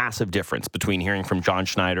a massive difference between hearing from John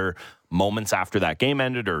Schneider moments after that game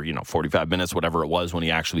ended, or 45 minutes, whatever it was when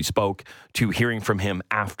he actually spoke, to hearing from him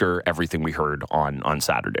after everything we heard on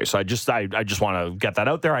Saturday. So I just want to get that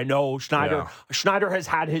out there. I know Schneider has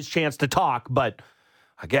had his chance to talk, but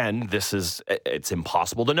again, it's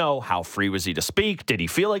impossible to know. How free was he to speak? Did he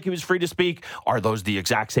feel like he was free to speak? Are those the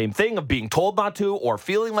exact same thing of being told not to or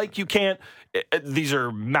feeling like you can't? These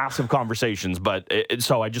are massive conversations,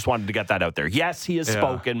 so I just wanted to get that out there. Yes, he has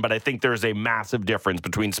spoken, but I think there's a massive difference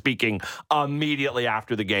between speaking immediately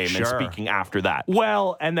after the game and speaking after that.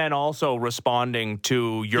 Well, and then also responding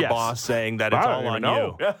to your boss saying that it's all on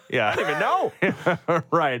you. Yeah, I don't even know.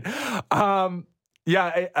 Right.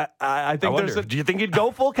 Yeah, I think do you think he'd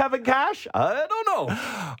go full Kevin Cash? I don't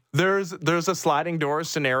know. There's a sliding door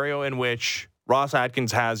scenario in which Ross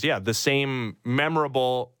Atkins has, the same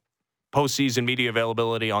memorable postseason media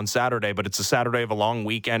availability on Saturday, but it's a Saturday of a long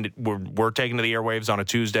weekend. We're taking to the airwaves on a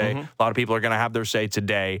Tuesday. A lot of people are going to have their say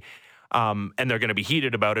today. And they're going to be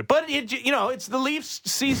heated about it. But, it's the Leafs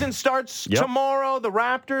season starts tomorrow. The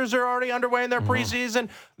Raptors are already underway in their preseason.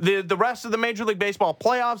 The rest of the Major League Baseball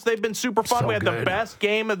playoffs, they've been super fun. We had the best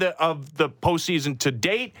game of the postseason to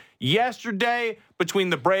date yesterday between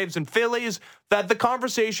the Braves and Phillies. That the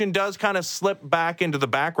conversation does kind of slip back into the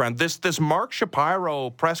background. This Mark Shapiro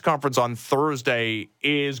press conference on Thursday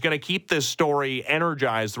is going to keep this story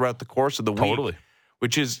energized throughout the course of the week. Totally.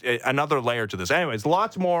 Which is another layer to this. Anyways,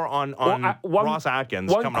 lots more on Ross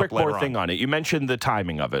Atkins coming up later on. One quick more thing on it. You mentioned the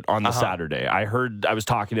timing of it on the Saturday. I was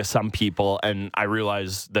talking to some people, and I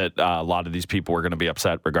realized that a lot of these people were going to be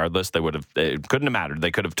upset regardless. It couldn't have mattered. They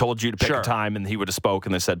could have told you to pick a time, and he would have spoke,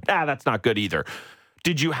 and they said, that's not good either.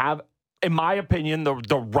 Did you have in my opinion, the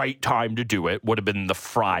right time to do it would have been the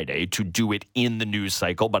Friday to do it in the news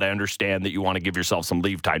cycle, but I understand that you want to give yourself some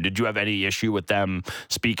leave time. Did you have any issue with them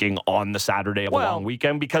speaking on the Saturday of a long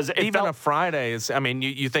weekend? Because even a Friday is, I mean,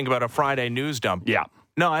 you think about a Friday news dump. Yeah.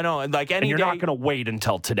 No, I know. Like any and you're day, not going to wait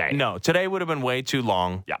until today. No, today would have been way too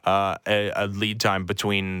long. Yeah. A lead time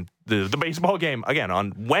between the baseball game, again,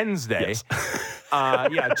 on Wednesday. Yes.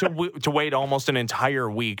 To wait almost an entire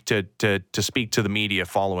week to speak to the media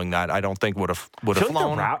following that, I don't think would have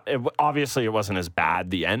flown. Obviously, it wasn't as bad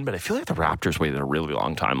the end, but I feel like the Raptors waited a really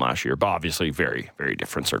long time last year. But obviously, very, very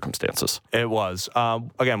different circumstances. It was.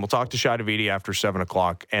 Again, we'll talk to Shai Davidi after 7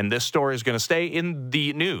 o'clock, and this story is going to stay in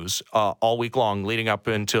the news all week long, leading up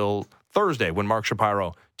until Thursday when Mark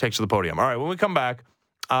Shapiro takes to the podium. All right, when we come back,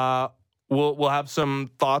 we'll have some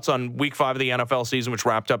thoughts on Week 5 of the NFL season, which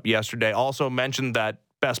wrapped up yesterday. Also mentioned that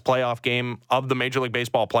best playoff game of the Major League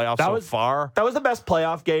Baseball playoffs far. That was the best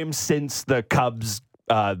playoff game since the Cubs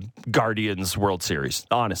Guardians World Series.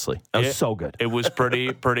 Honestly, that was so good. It was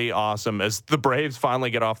pretty awesome as the Braves finally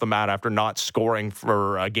get off the mat after not scoring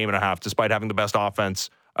for a game and a half, despite having the best offense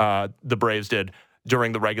the Braves did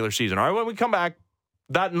during the regular season. All right, when we come back,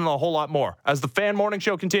 that and a whole lot more as the Fan Morning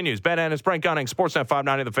Show continues. Ben Ennis, Brent Gunning, Sportsnet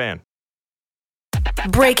 590 The Fan.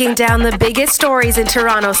 Breaking down the biggest stories in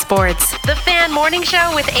Toronto sports. The Fan Morning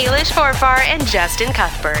Show with Ailish Forfar and Justin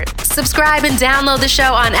Cuthbert. Subscribe and download the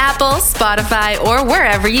show on Apple, Spotify, or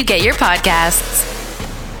wherever you get your podcasts.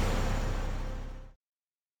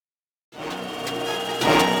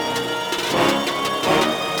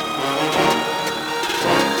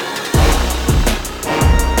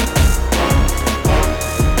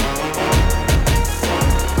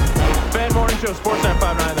 Fan Morning Show, Sportsnet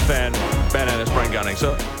 590 The Fan. Ben Ennis, Brent Gunning.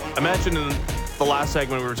 So I mentioned in the last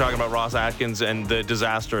segment we were talking about Ross Atkins and the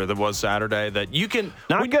disaster that was Saturday. That you can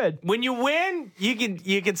when you win, you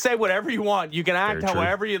can say whatever you want. You can act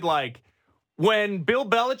however you'd like. When Bill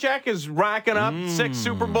Belichick is racking up 6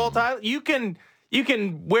 Super Bowl titles, you can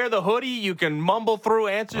wear the hoodie. You can mumble through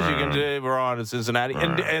answers. You can say we're on to Cincinnati,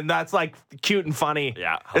 and that's like cute and funny.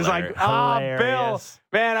 Yeah, it's like Bill,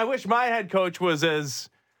 man, I wish my head coach was as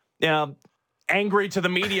angry to the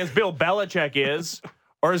media as Bill Belichick is,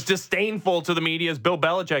 or as disdainful to the media as Bill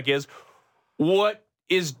Belichick is. What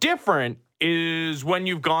is different is when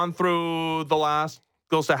you've gone through the last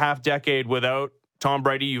close to half decade without Tom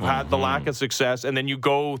Brady, you've had the lack of success, and then you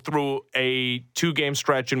go through a 2-game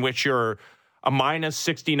stretch in which you're a minus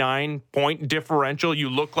 69 point differential. You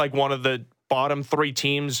look like one of the bottom 3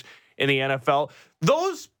 teams in the NFL.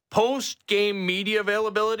 Those post-game media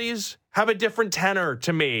availabilities have a different tenor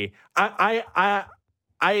to me. Well,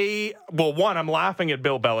 one, I'm laughing at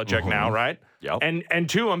Bill Belichick now, right? Yep. And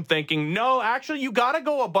 2, I'm thinking, no, actually, you got to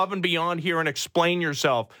go above and beyond here and explain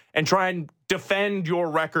yourself and try and defend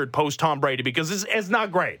your record post-Tom Brady, because it's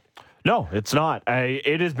not great. No, it's not.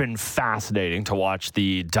 It has been fascinating to watch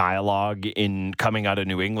the dialogue in coming out of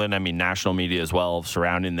New England. I mean, national media as well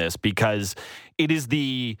surrounding this, because it is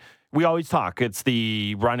we always talk. It's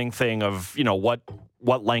the running thing of,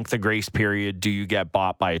 what length of grace period do you get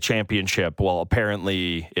bought by a championship? Well,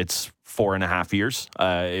 apparently it's 4.5 years.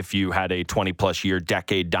 If you had a 20-plus year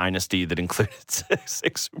decade dynasty that included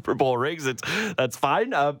 6 Super Bowl rings, that's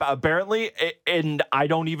fine, apparently. And I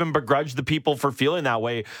don't even begrudge the people for feeling that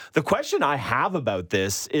way. The question I have about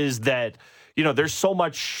this is that, there's so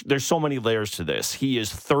many layers to this. He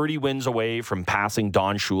is 30 wins away from passing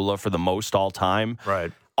Don Shula for the most all time.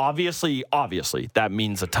 Right. Obviously, that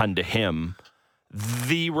means a ton to him.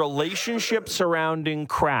 The relationship surrounding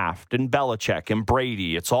Kraft and Belichick and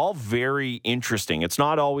Brady, it's all very interesting. It's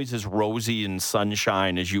not always as rosy and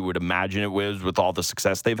sunshine as you would imagine it was with all the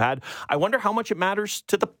success they've had. I wonder how much it matters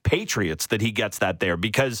to the Patriots that he gets that there,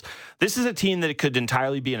 because this is a team that could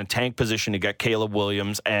entirely be in a tank position to get Caleb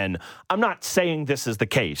Williams, and I'm not saying this is the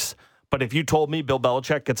case, but if you told me Bill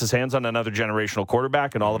Belichick gets his hands on another generational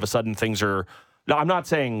quarterback and all of a sudden things are... No, I'm not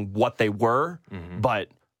saying what they were, but...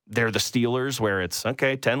 They're the Steelers, where it's,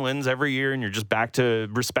 10 wins every year, and you're just back to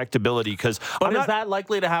respectability. But is that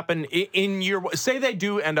likely to happen in year... Say they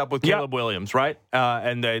do end up with Caleb Williams, right?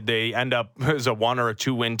 And they end up as a 1 or a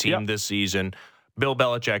 2-win team this season. Bill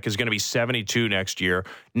Belichick is going to be 72 next year.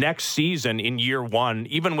 Next season, in year 1,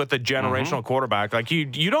 even with a generational quarterback, like you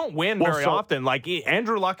don't win very often. Like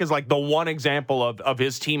Andrew Luck is like the one example of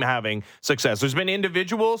his team having success. There's been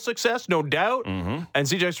individual success, no doubt, and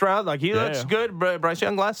CJ Stroud, like he looks good. Bryce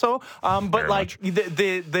Young less so, but like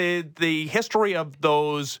the history of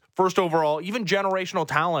those first overall, even generational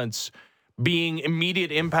talents being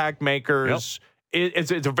immediate impact makers.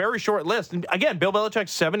 it's a very short list. And again, Bill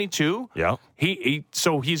Belichick's 72. Yeah.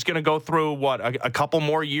 So he's going to go through a couple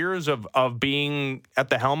more years of being at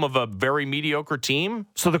the helm of a very mediocre team.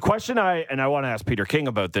 So the question I want to ask Peter King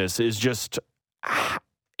about this is just,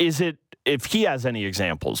 is it, if he has any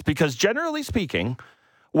examples? Because generally speaking,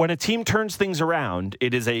 when a team turns things around,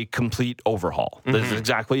 it is a complete overhaul. Mm-hmm. This is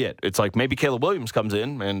exactly it. It's like maybe Caleb Williams comes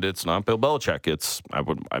in, and it's not Bill Belichick.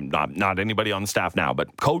 I'm not anybody on the staff now,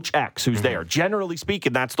 but Coach X who's there. Generally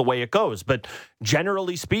speaking, that's the way it goes. But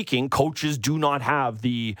generally speaking, coaches do not have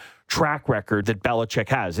the track record that Belichick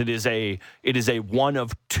has. It is a one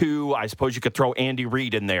of two. I suppose you could throw Andy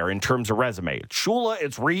Reid in there in terms of resume. It's Shula,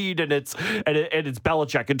 it's Reid, and it's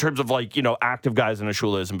Belichick in terms of active guys in a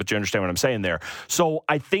Shulism. But you understand what I'm saying there. So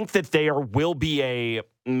I think that there will be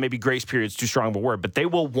maybe grace period is too strong of a word, but they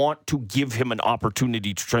will want to give him an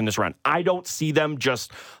opportunity to turn this around. I don't see them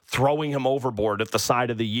just throwing him overboard at the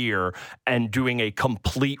side of the year and doing a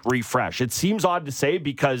complete refresh. It seems odd to say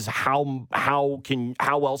because how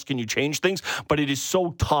else can you change things? But it is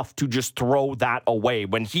so tough to just throw that away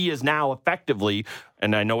when he is now effectively,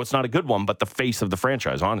 and I know it's not a good one, but the face of the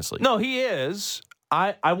franchise, honestly. No, he is.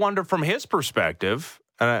 I wonder from his perspective.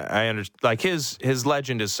 And I understand, his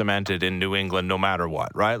legend is cemented in New England no matter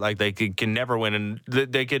what, right? Like they can never win, and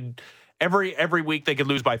they could every week they could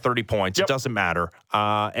lose by 30 points. Yep. It doesn't matter,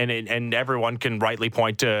 and everyone can rightly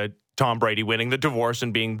point to Tom Brady winning the divorce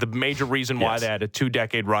and being the major reason why they had a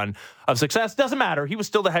 2-decade run of success. Doesn't matter. He was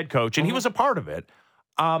still the head coach, and he was a part of it.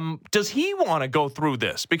 Does he want to go through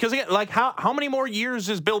this? Because again, how many more years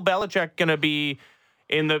is Bill Belichick going to be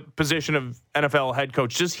in the position of NFL head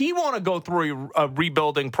coach? Does he want to go through a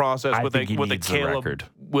rebuilding process with a Caleb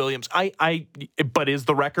Williams? But is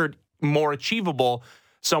the record more achievable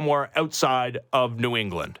somewhere outside of New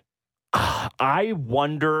England? I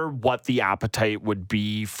wonder what the appetite would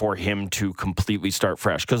be for him to completely start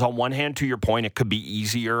fresh. Because on one hand, to your point, it could be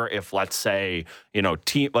easier if, let's say,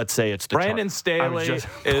 let's say it's Brandon Staley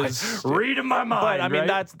is reading my mind. But I mean,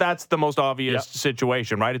 right? that's the most obvious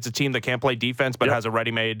situation, right? It's a team that can't play defense but has a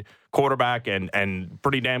ready-made quarterback and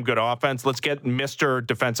pretty damn good offense. Let's get Mr.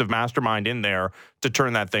 Defensive Mastermind in there to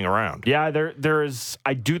turn that thing around. Yeah, there is.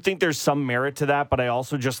 I do think there's some merit to that, but I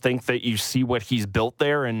also just think that you see what he's built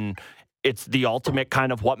there, and it's the ultimate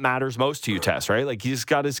kind of what matters most to you, Tess, right? Like, he's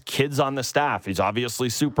got his kids on the staff. He's obviously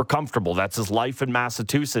super comfortable. That's his life in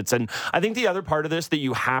Massachusetts. And I think the other part of this that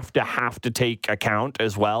you have to take account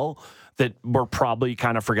as well, that we're probably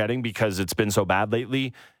kind of forgetting because it's been so bad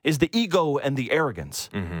lately, is the ego and the arrogance.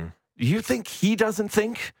 Mm-hmm. You think he doesn't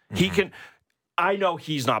think he can? I know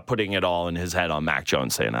he's not putting it all in his head on Mac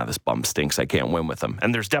Jones, saying, this bum stinks, I can't win with him.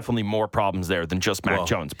 And there's definitely more problems there than just Mac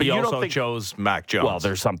Jones. But he also chose Mac Jones. Well,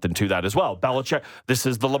 there's something to that as well. Belichick, this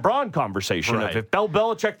is the LeBron conversation. Right. If Bill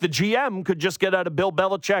Belichick, the GM, could just get out of Bill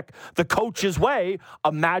Belichick, the coach's way,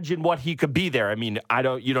 imagine what he could be there. I mean,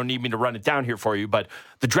 you don't need me to run it down here for you, but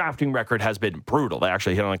the drafting record has been brutal. They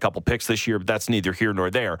actually hit on a couple picks this year, but that's neither here nor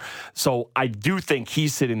there. So I do think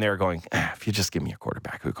he's sitting there going, if you just give me a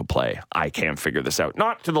quarterback who could play, I can figure this out.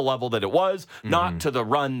 Not to the level that it was, not to the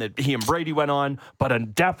run that he and Brady went on,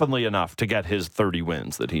 but definitely enough to get his 30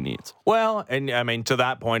 wins that he needs. Well, and I mean, to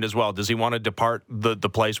that point as well, does he want to depart the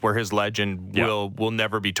place where his legend will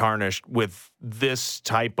never be tarnished with this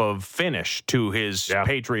type of finish to his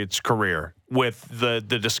Patriots career, with the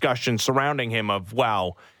discussion surrounding him of,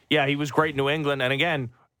 he was great in New England, and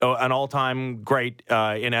again, an all-time great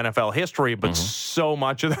in NFL history, but so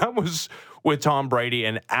much of that was with Tom Brady,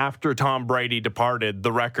 and after Tom Brady departed,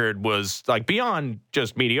 the record was beyond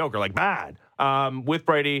just mediocre, bad. With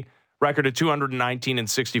Brady, record of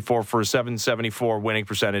 219-64 for a 774 winning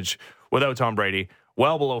percentage. Without Tom Brady,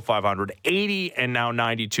 well below 500, 80 and now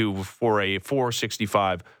 92 for a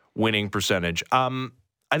 465 winning percentage.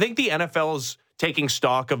 I think the NFL is taking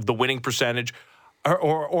stock of the winning percentage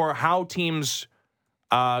or how teams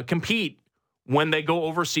compete when they go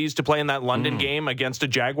overseas to play in that London game against a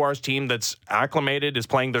Jaguars team that's acclimated, is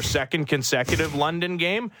playing their second consecutive London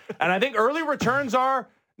game. And I think early returns are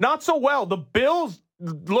not so well. The Bills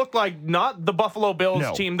look like not the Buffalo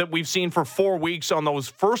Bills team that we've seen for 4 weeks on those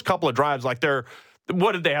first couple of drives.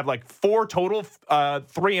 What did they have? 4 total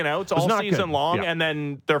 3-and-outs all season long, and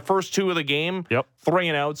then their first 2 of the game,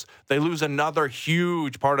 3-and-outs. They lose another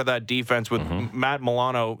huge part of that defense with Matt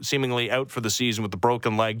Milano seemingly out for the season with the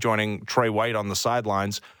broken leg, joining Trey White on the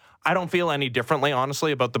sidelines. I don't feel any differently,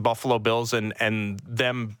 honestly, about the Buffalo Bills and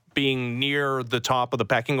them being near the top of the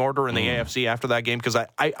pecking order in the AFC after that game, because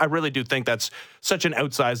I really do think that's such an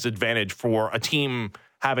outsized advantage for a team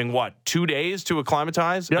having 2 days to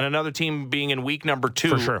acclimatize, and another team being in week number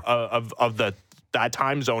 2 of the that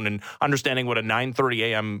time zone and understanding what a 9:30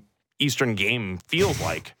 a.m. Eastern game feels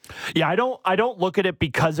like. Yeah, I don't look at it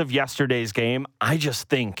because of yesterday's game. I just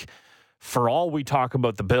think, for all we talk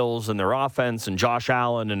about the Bills and their offense and Josh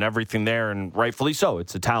Allen and everything there, and rightfully so,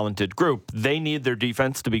 it's a talented group. They need their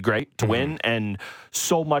defense to be great to win, and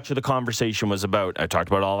so much of the conversation was about, I talked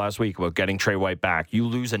about it all last week, about getting Trey White back. You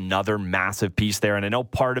lose another massive piece there, and I know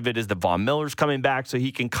part of it is that Von Miller's coming back, so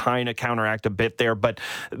he can kind of counteract a bit there, but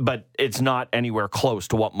it's not anywhere close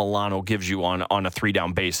to what Milano gives you on a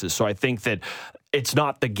 3-down basis. So I think that it's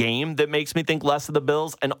not the game that makes me think less of the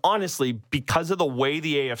Bills. And honestly, because of the way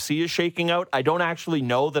the AFC is shaking out, I don't actually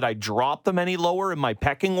know that I drop them any lower in my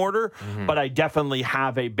pecking order, but I definitely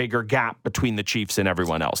have a bigger gap between the Chiefs and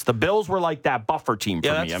everyone else. The Bills were like that buffer team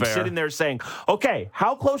for me. I'm sitting there saying, okay,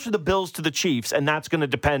 how close are the Bills to the Chiefs? And that's going to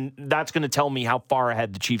depend. That's going to tell me how far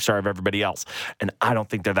ahead the Chiefs are of everybody else. And I don't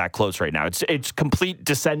think they're that close right now. It's complete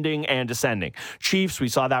descending and descending. Chiefs, we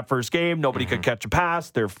saw that first game. Nobody could catch a pass.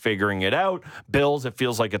 They're figuring it out. Bills, it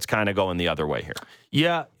feels like it's kind of going the other way here.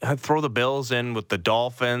 Yeah, I'd throw the Bills in with the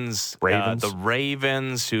Dolphins. Ravens. The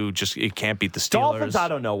Ravens, who just it can't beat the Steelers. Dolphins, I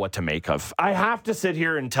don't know what to make of. I have to sit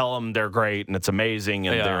here and tell them they're great and it's amazing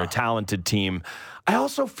and they're a talented team. I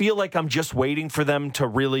also feel like I'm just waiting for them to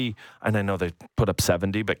really, and I know they put up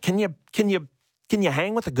 70, but can you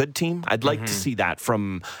hang with a good team? I'd like to see that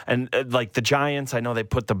from, and like the Giants, I know they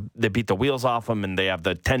beat the wheels off them and they have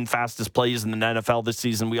the 10 fastest plays in the NFL this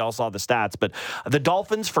season. We all saw the stats, but the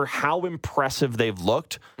Dolphins, for how impressive they've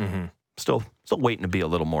looked, still waiting to be a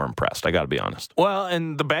little more impressed. I got to be honest. Well,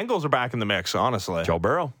 and the Bengals are back in the mix, honestly. Joe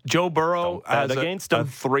Burrow has against a him.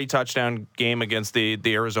 3-touchdown game against the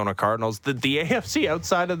Arizona Cardinals. The AFC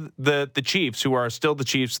outside of the Chiefs, who are still the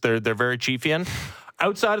Chiefs, they're very Chiefian.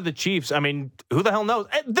 Outside of the Chiefs, I mean, who the hell knows?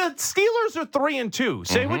 The Steelers are 3-2.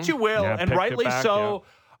 Say what you will, and rightly so,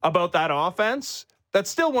 about that offense. That's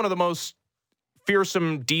still one of the most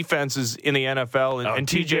fearsome defenses in the NFL. And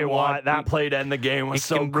TJ Watt, that play to end the game was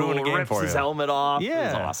so cool. Rips his helmet off. Yeah. It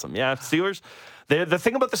was awesome. Yeah, Steelers. The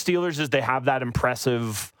thing about the Steelers is they have that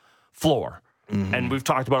impressive floor. And we've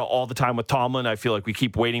talked about it all the time with Tomlin. I feel like we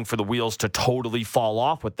keep waiting for the wheels to totally fall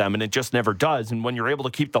off with them, and it just never does. And when you're able to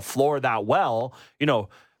keep the floor that well,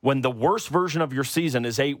 when the worst version of your season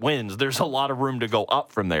is 8 wins, there's a lot of room to go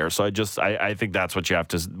up from there. So I think that's what you have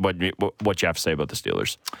to say about the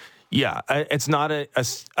Steelers. Yeah, it's not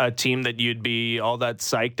a team that you'd be all that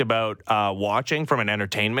psyched about watching from an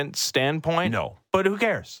entertainment standpoint. No. But who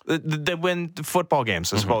cares? They win the football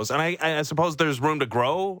games, I suppose. And I suppose there's room to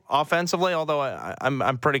grow offensively, although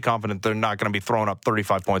I'm pretty confident they're not going to be throwing up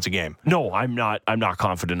 35 points a game. No, I'm not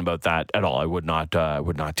confident about that at all. I would not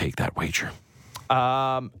take that wager.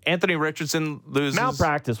 Anthony Richardson loses.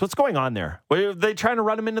 Malpractice. What's going on there? Are they trying to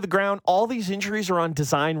run him into the ground? All these injuries are on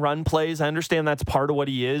design run plays. I understand that's part of what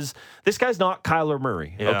he is. This guy's not Kyler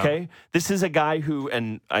Murray, okay? This is a guy who,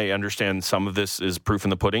 and I understand some of this is proof in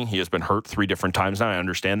the pudding. He has been hurt 3 different times now. I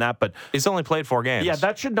understand that, but he's only played 4 games. Yeah,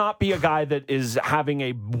 that should not be a guy that is having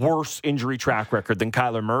a worse injury track record than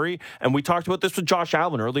Kyler Murray. And we talked about this with Josh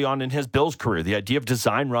Allen early on in his Bills career, the idea of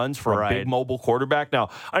design runs for a big mobile quarterback. Now,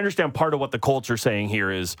 I understand part of what the Colts are saying here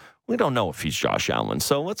is we don't know if he's Josh Allen,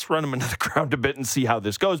 so let's run him into the ground a bit and see how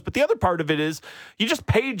this goes. But the other part of it is you just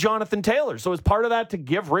paid Jonathan Taylor, so as part of that to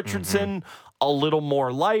give Richardson a little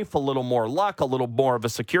more life, a little more luck, a little more of a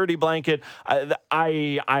security blanket.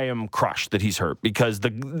 I am crushed that he's hurt because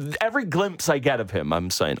every glimpse I get of him, I'm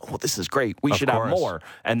saying, oh, this is great. We should have more.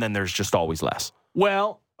 And then there's just always less.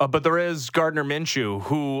 Well, but there is Gardner Minshew,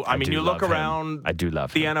 who, I mean, you look around I do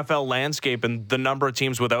love the him. NFL landscape and the number of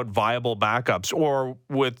teams without viable backups or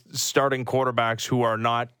with starting quarterbacks who are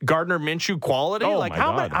not Gardner Minshew quality. Oh, like,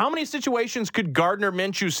 how many situations could Gardner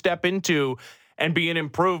Minshew step into and be an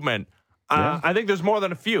improvement? I think there's more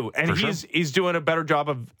than a few, and he's doing a better job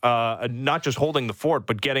of not just holding the fort,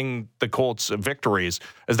 but getting the Colts victories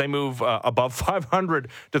as they move above 500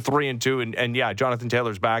 to 3-2. And yeah, Jonathan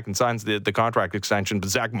Taylor's back and signs the contract extension. But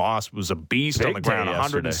Zach Moss was a beast on the ground,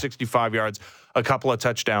 165 yards, a couple of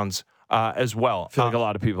touchdowns as well. I feel like a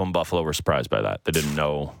lot of people in Buffalo were surprised by that. They didn't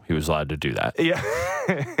know he was allowed to do that. Yeah,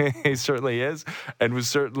 he certainly is, and was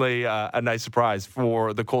certainly a nice surprise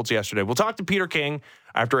for the Colts yesterday. We'll talk to Peter King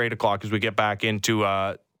after 8 o'clock as we get back into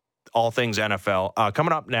all things NFL.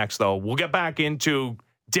 Coming up next, though, we'll get back into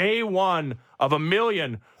day 1 of 1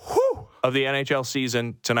 million of the NHL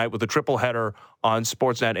season tonight with a triple header on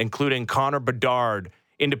Sportsnet, including Connor Bedard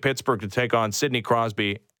into Pittsburgh to take on Sidney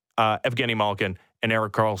Crosby, Evgeny Malkin, and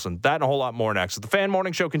Erik Karlsson. That and a whole lot more next. The Fan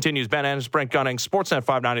Morning Show continues. Ben Anderson, Brent Gunning, Sportsnet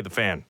 590, The Fan.